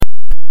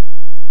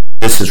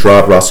This is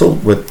Rob Russell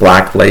with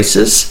Black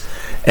Laces,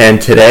 and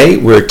today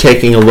we're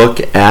taking a look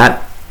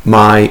at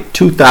my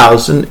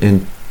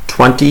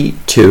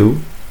 2022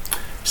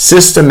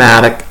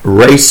 Systematic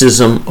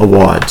Racism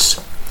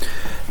Awards.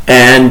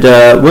 And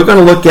we're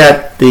going to look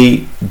at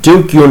the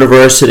Duke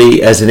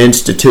University as an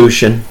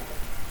institution.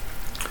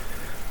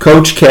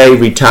 Coach K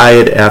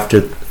retired after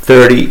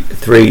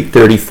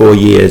 34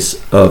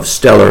 years of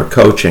stellar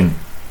coaching.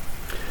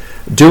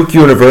 Duke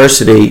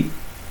University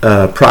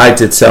prides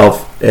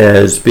itself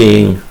as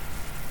being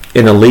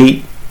an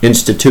elite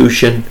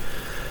institution.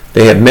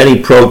 They have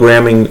many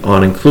programming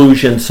on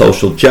inclusion,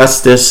 social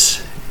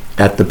justice.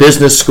 At the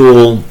business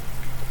school,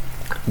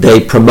 they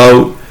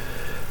promoting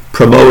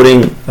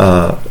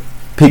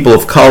people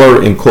of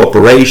color in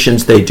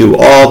corporations. They do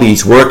all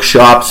these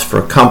workshops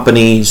for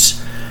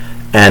companies,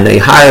 and they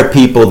hire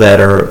people that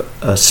are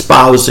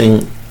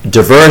espousing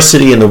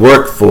diversity in the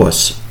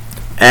workforce.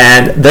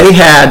 And they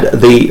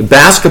had the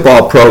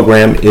basketball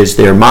program is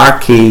their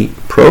marquee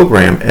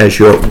program, as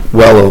you're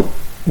well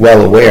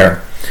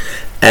aware.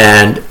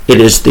 And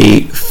it is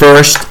the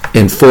first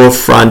and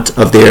forefront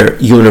of their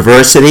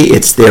university.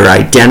 It's their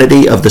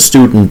identity of the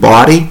student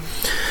body.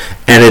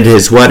 And it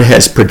is what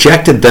has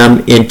projected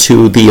them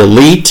into the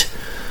elite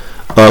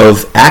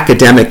of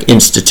academic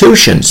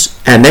institutions.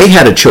 And they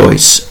had a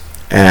choice.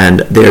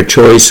 And their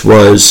choice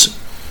was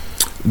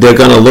they're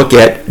going to look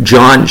at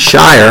Jon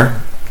Scheyer,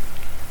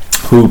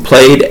 who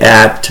played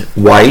at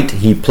White.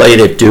 He played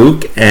at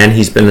Duke, and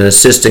he's been an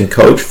assistant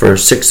coach for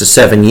 6 to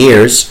 7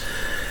 years.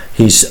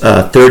 He's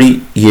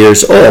 30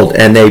 years old,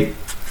 and they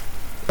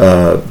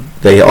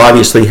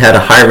obviously had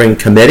a hiring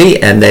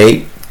committee, and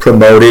they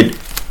promoted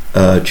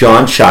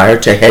Jon Scheyer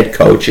to head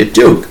coach at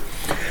Duke.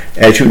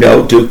 As you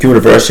know, Duke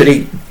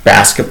University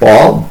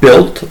basketball,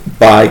 built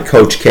by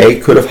Coach K,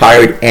 could have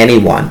hired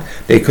anyone.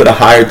 They could have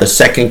hired the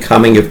second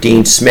coming of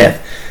Dean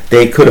Smith.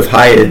 They could have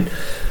hired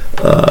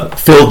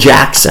Phil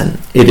Jackson.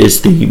 It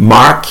is the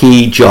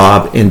marquee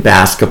job in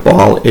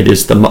basketball. It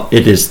is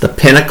the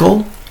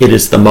pinnacle. It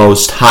is the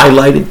most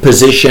highlighted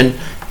position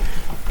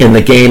in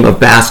the game of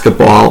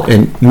basketball,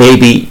 and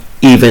maybe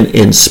even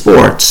in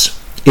sports.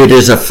 It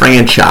is a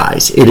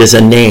franchise. It is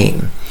a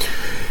name.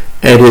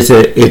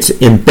 It's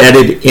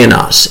embedded in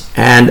us.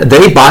 And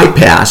they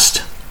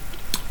bypassed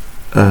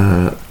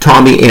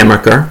Tommy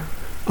Amaker,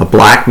 a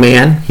black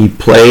man. He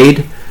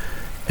played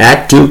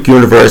at Duke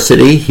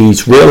University.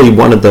 He's really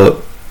one of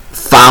the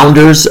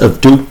founders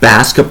of Duke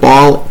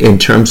basketball in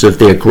terms of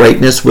their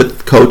greatness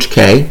with Coach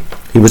K.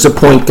 He was a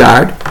point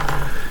guard.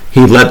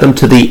 He led them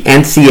to the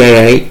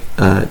NCAA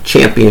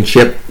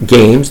championship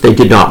games. They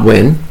did not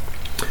win.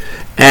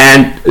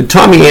 And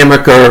Tommy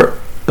Amaker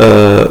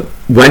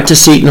went to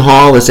Seton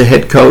Hall as a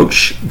head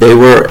coach. They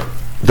were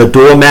the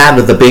doormat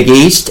of the Big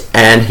East,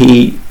 and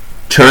he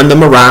turned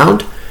them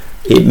around.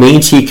 It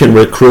means he can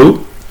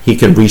recruit. He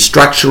can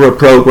restructure a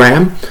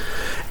program.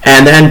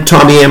 And then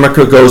Tommy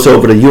Amaker goes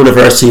over to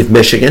University of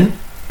Michigan.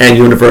 And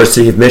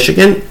University of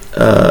Michigan,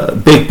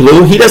 Big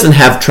Blue, he doesn't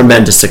have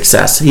tremendous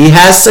success. He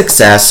has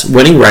success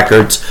winning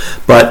records,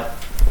 but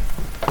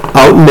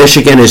out in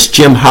Michigan, as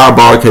Jim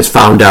Harbaugh has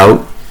found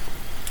out,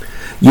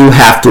 you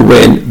have to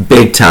win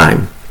big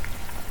time.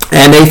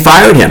 And they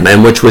fired him,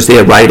 and which was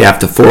their right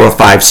after 4 or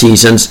 5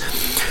 seasons.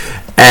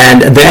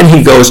 And then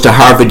he goes to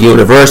Harvard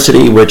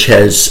University, which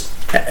has,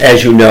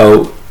 as you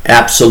know,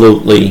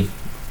 absolutely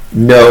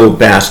no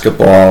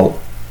basketball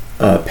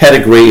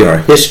pedigree or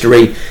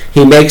history.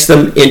 He makes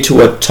them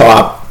into a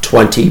top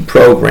 20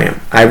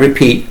 program. I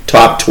repeat,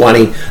 top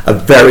 20, a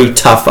very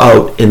tough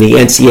out in the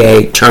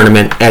NCAA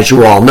tournament, as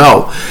you all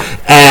know.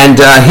 And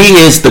he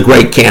is the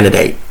great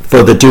candidate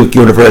for the Duke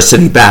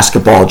University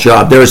basketball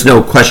job. There is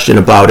no question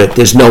about it.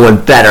 There's no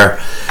one better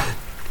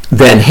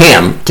than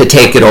him to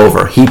take it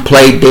over. He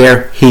played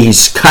there.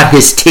 He's cut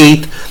his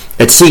teeth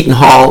at Seton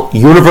Hall.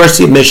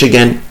 University of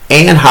Michigan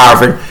and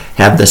Harvard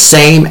have the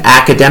same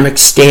academic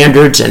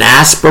standards and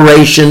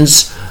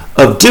aspirations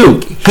of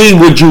Duke. He,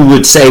 you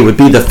would say, would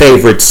be the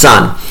favorite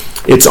son.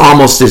 It's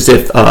almost as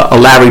if a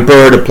Larry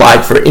Bird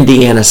applied for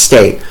Indiana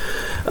State.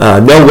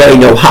 No way,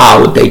 no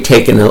how would they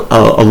take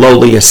a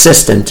lowly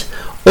assistant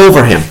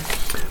over him.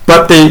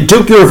 But the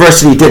Duke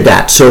University did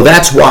that, so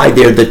that's why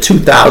they're the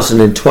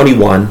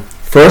 2021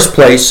 first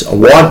place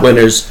award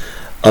winners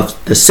of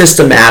the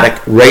Systematic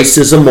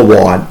Racism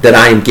Award that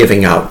I am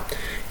giving out.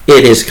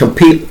 It is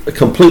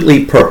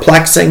completely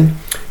perplexing.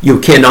 You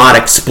cannot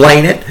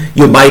explain it.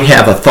 You might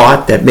have a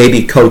thought that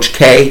maybe Coach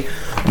K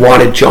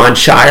wanted Jon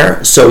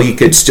Scheyer so he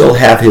could still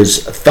have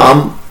his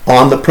thumb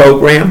on the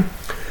program.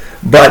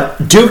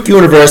 But Duke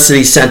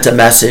University sent a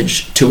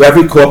message to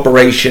every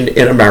corporation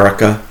in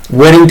America: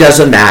 winning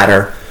doesn't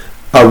matter.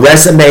 A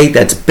resume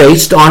that's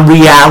based on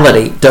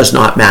reality does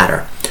not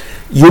matter.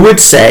 You would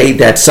say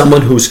that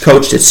someone who's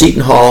coached at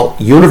Seton Hall,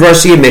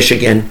 University of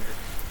Michigan,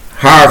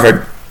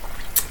 Harvard,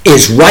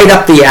 is right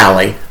up the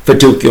alley for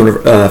Duke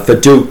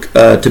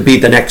to be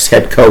the next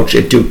head coach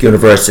at Duke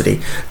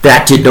University.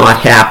 That did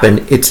not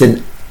happen. It's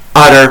an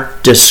utter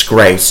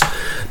disgrace.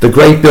 The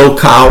great Bill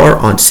Cowher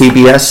on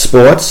CBS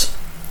Sports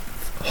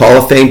Hall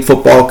of Fame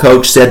football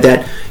coach, said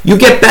that you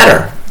get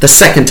better the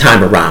second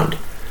time around.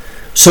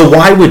 So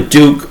why would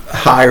Duke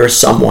hire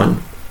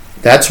someone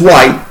that's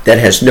white that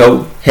has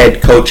no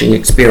head coaching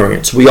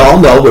experience? We all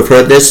know, we've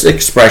heard this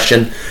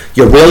expression,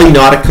 you're really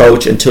not a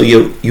coach until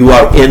you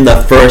are in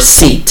the first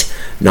seat,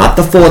 not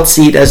the fourth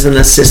seat as an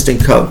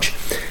assistant coach.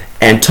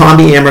 And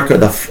Tommy Amaker,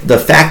 the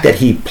fact that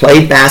he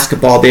played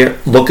basketball there,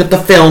 look at the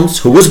films,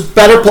 who was a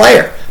better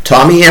player,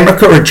 Tommy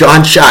Amaker or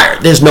Jon Scheyer?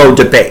 There's no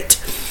debate.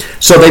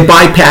 So they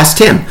bypassed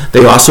him.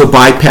 They also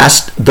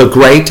bypassed the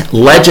great,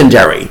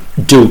 legendary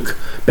Duke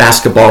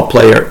basketball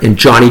player in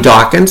Johnny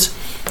Dawkins,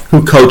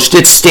 who coached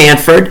at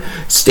Stanford.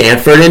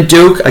 Stanford and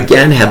Duke,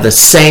 again, have the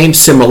same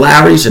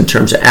similarities in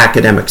terms of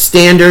academic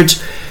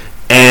standards,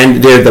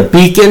 and they're the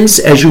beacons,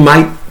 as you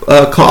might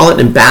call it,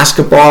 in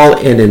basketball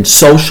and in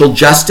social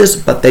justice,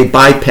 but they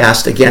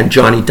bypassed, again,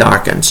 Johnny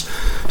Dawkins.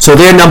 So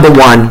they're number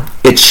one.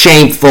 It's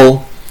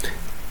shameful.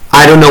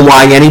 I don't know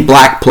why any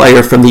black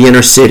player from the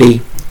inner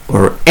city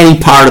or any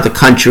part of the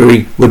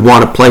country would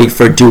want to play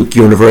for Duke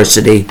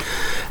University.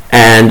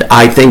 And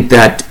I think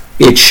that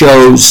it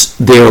shows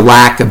their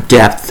lack of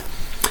depth,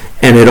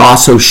 and it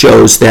also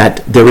shows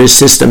that there is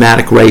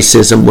systematic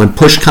racism. When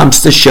push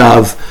comes to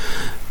shove,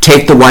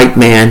 take the white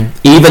man,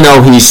 even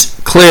though he's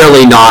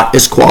clearly not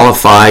as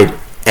qualified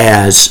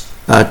as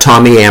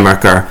Tommy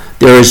Amaker.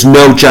 There is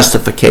no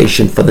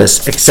justification for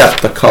this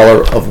except the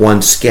color of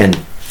one's skin.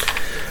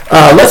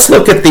 Let's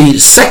look at the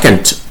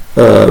second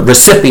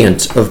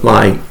recipient of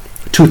my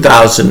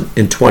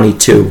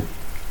 2022.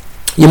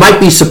 You might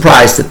be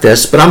surprised at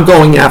this, but I'm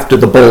going after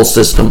the bowl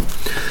system.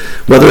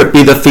 Whether it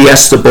be the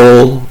Fiesta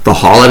Bowl, the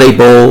Holiday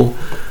Bowl,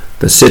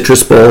 the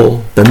Citrus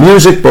Bowl, the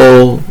Music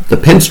Bowl, the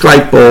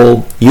Pinstripe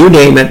Bowl, you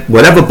name it,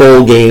 whatever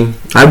bowl game,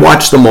 I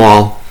watch them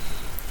all.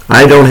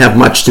 I don't have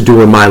much to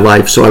do in my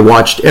life, so I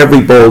watched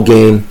every bowl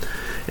game.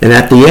 And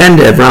at the end,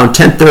 around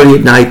 10:30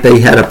 at night, they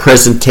had a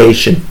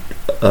presentation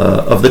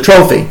of the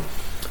trophy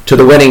to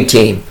the winning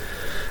team.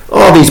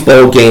 All these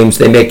bowl games,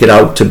 they make it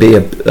out to be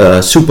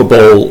a Super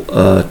Bowl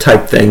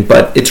type thing,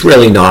 but it's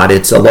really not.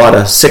 It's a lot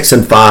of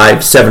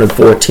 6-5,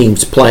 7-4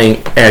 teams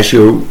playing, as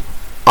you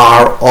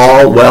are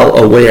all well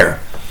aware.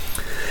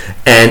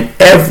 And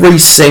every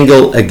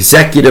single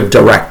executive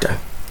director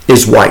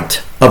is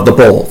white of the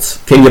bowls.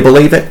 Can you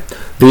believe it?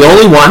 The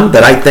only one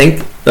that I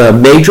think, a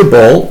major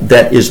bowl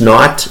that is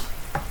not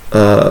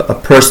a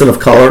person of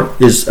color,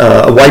 is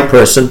a white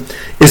person,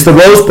 is the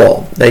Rose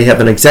Bowl. They have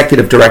an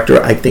executive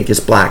director I think is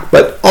black,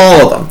 but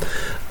all of them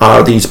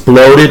are these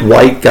bloated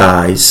white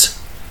guys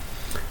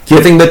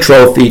giving the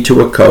trophy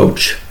to a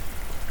coach,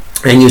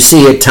 and you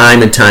see it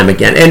time and time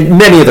again. And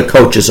many of the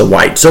coaches are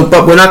white,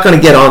 but we're not going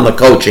to get on the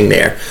coaching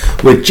there.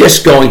 We're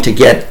just going to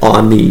get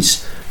on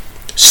these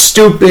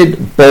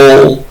stupid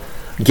bowl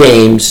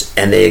games,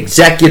 and the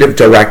executive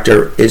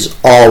director is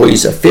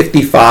always a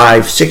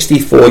 55,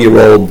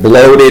 64-year-old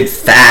bloated,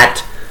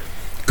 fat,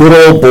 good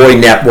old boy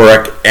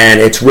network, and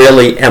it's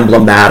really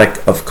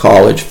emblematic of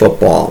college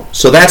football.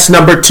 So that's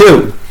number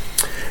two.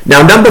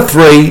 Now, number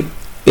three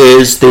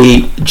is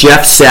the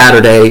Jeff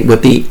Saturday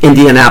with the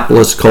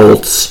Indianapolis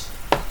Colts.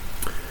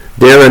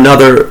 They're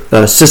another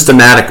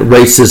systematic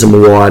racism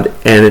award,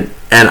 and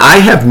I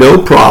have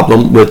no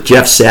problem with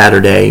Jeff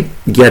Saturday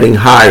getting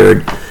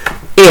hired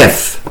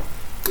if,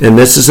 and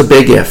this is a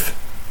big if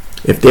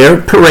their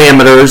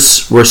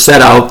parameters were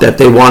set out that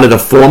they wanted a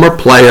former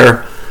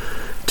player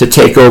to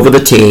take over the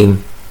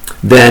team,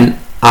 then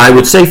I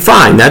would say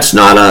fine. That's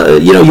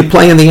not you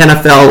play in the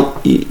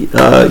NFL,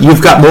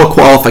 you've got more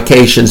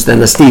qualifications than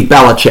the Steve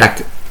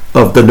Belichick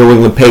of the New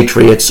England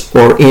Patriots,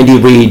 or Andy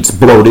Reid's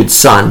bloated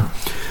son,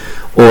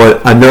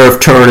 or a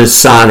Nerve Turner's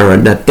son, or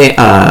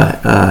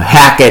a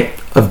Hackett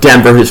of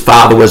Denver. His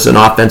father was an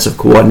offensive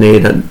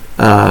coordinator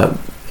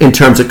in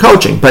terms of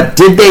coaching. But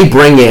did they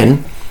bring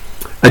in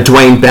a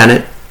Dwayne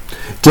Bennett?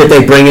 Did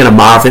they bring in a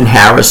Marvin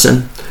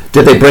Harrison?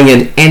 Did they bring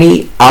in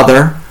any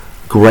other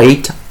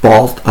great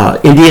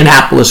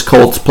Indianapolis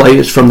Colts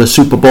players from the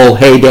Super Bowl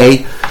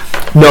heyday?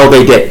 No,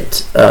 they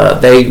didn't.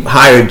 They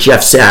hired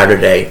Jeff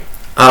Saturday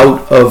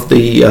out of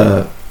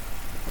the,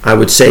 I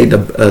would say,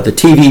 the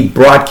TV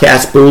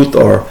broadcast booth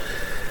or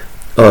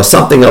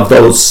something of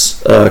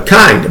those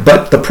kind.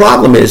 But the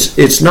problem is,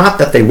 it's not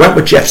that they went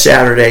with Jeff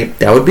Saturday.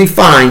 That would be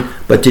fine.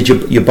 But did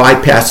you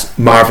bypass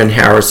Marvin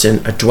Harrison,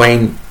 a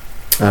Dwayne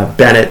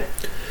Bennett,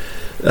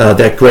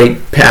 that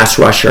great pass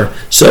rusher?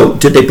 So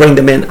did they bring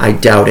them in? I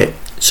doubt it.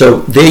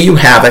 So there you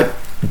have it.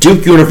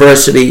 Duke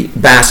University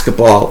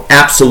basketball,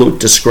 absolute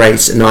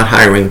disgrace in not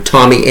hiring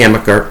Tommy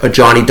Amaker or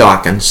Johnny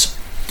Dawkins.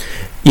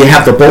 You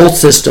have the bowl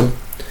system,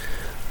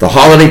 the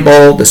Holiday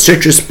Bowl, the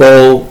Citrus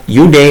Bowl,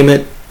 you name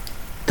it,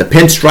 the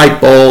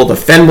Pinstripe Bowl, the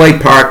Fenway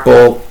Park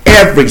Bowl.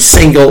 Every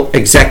single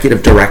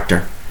executive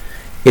director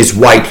is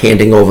white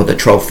handing over the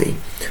trophy.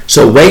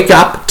 So wake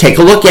up, take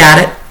a look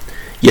at it.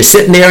 You're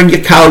sitting there on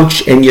your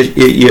couch, and you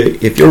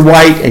if you're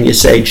white, and you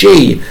say,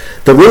 gee,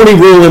 the Rooney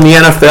Rule in the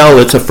NFL,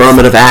 it's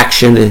affirmative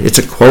action, it's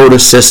a quota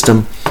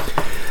system.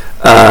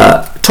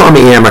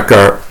 Tommy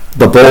Amaker,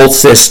 the bowl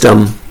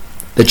system,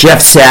 The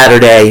Jeff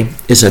Saturday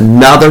is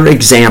another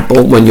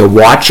example. When you're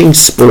watching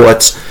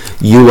sports,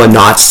 you are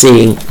not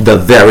seeing the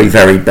very,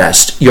 very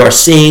best. You're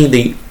seeing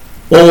the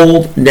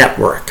old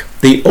network,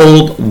 the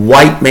old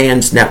white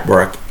man's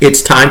network.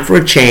 It's time for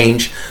a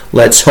change.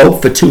 Let's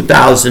hope for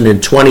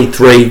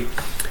 2023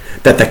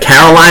 that the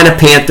Carolina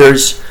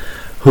Panthers,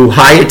 who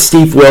hired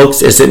Steve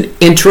Wilks as an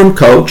interim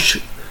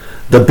coach,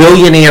 the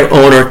billionaire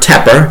owner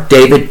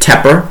David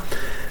Tepper,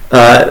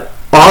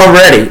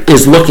 already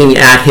is looking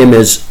at him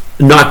as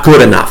not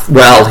good enough.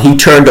 Well, he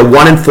turned a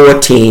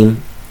 1-4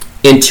 team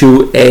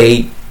into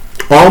a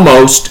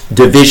almost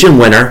division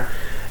winner,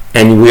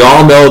 and we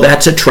all know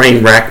that's a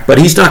train wreck, but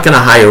he's not going to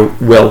hire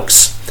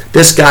Wilks.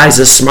 This guy's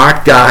a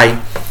smart guy.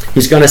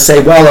 He's going to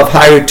say, well, I've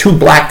hired 2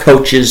 black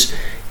coaches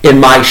in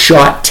my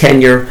short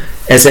tenure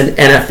as an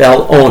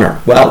NFL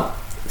owner. Well,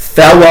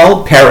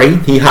 Falwell Perry,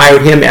 he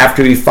hired him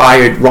after he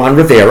fired Ron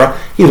Rivera.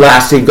 He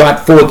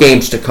got 4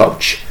 games to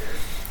coach.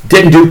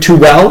 Didn't do too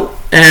well,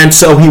 and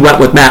so he went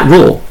with Matt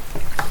Rule.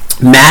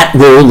 Matt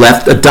Rule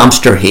left a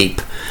dumpster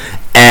heap,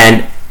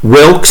 and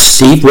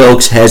Steve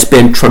Wilks has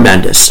been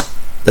tremendous.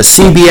 The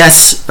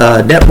CBS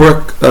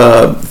network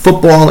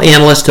football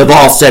analysts have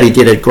all said he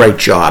did a great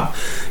job.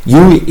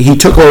 He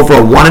took over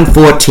a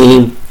 1-4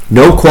 team,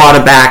 no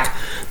quarterback.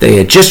 They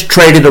had just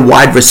traded a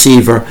wide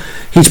receiver.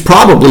 He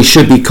probably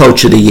should be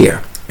coach of the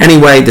year.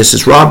 Anyway, this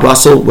is Rob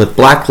Russell with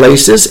Black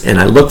Laces, and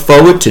I look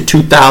forward to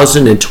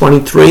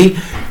 2023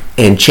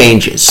 and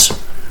changes.